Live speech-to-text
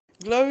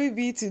Glory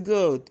be to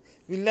God.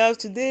 Beloved,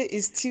 today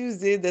is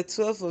Tuesday, the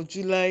 12th of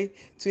July,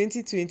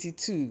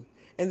 2022,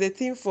 and the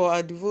theme for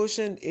our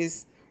devotion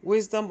is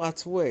Wisdom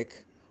at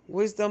Work.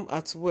 Wisdom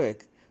at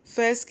Work.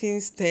 1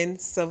 Kings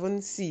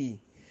 10:7c.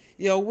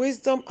 Your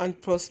wisdom and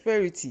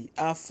prosperity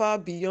are far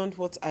beyond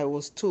what I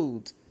was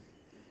told.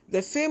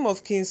 The fame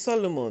of King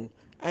Solomon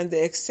and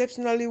the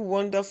exceptionally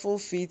wonderful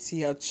feats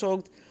he had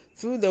chalked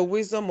through the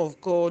wisdom of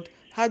God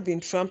had been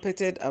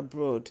trumpeted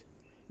abroad.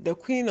 The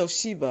Queen of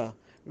Sheba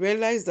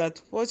realized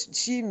that what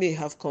she may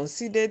have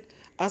considered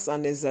as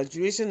an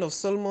exaggeration of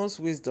Solomon's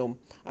wisdom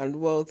and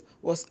wealth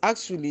was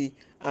actually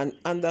an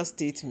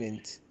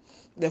understatement.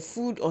 The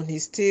food on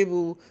his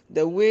table,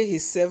 the way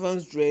his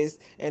servants dressed,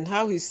 and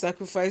how he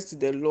sacrificed to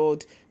the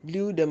Lord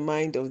blew the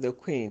mind of the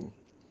queen.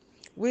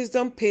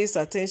 Wisdom pays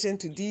attention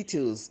to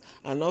details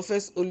and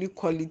offers only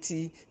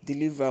quality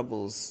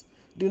deliverables.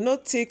 Do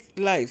not take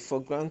life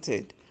for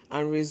granted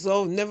and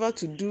resolve never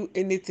to do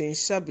anything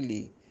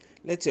shabbily.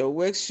 Let your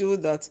work show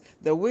that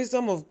the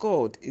wisdom of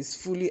God is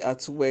fully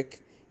at work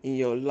in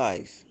your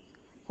life.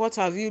 What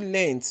have you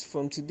learned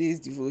from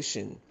today's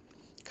devotion?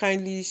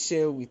 Kindly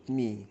share with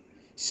me.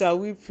 Shall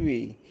we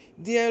pray?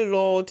 Dear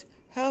Lord,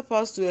 help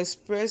us to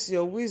express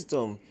your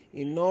wisdom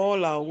in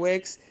all our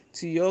works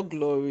to your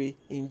glory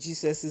in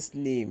Jesus'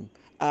 name.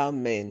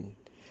 Amen.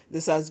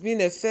 This has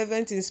been a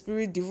Fervent in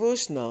Spirit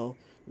devotional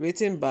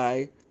written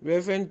by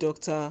Reverend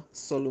Dr.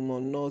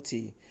 Solomon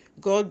Norty.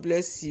 God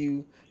bless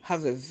you.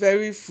 Have a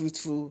very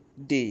fruitful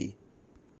day.